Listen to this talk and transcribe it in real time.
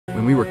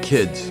When we were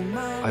kids,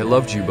 I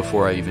loved you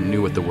before I even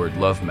knew what the word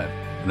love meant.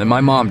 And then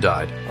my mom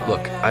died.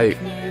 Look,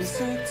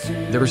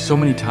 there were so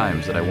many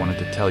times that I wanted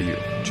to tell you,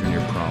 junior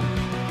prom,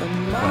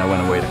 when I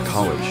went away to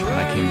college, when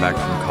I came back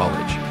from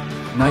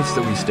college. Nights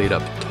that we stayed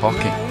up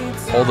talking,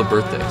 all the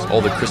birthdays,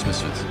 all the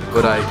Christmases,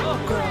 but I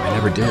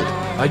never did.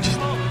 I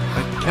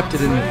kept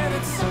it in.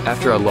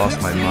 After I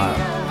lost my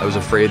mom, I was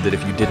afraid that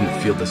if you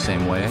didn't feel the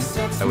same way,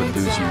 I would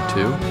lose you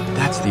too.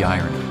 That's the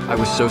irony. I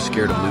was so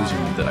scared of losing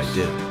you that I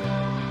did.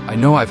 I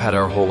know I've had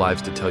our whole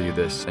lives to tell you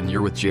this, and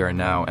you're with JR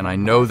now, and I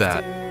know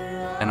that.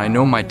 And I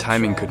know my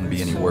timing couldn't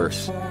be any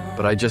worse,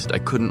 but I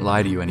couldn't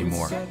lie to you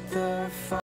anymore.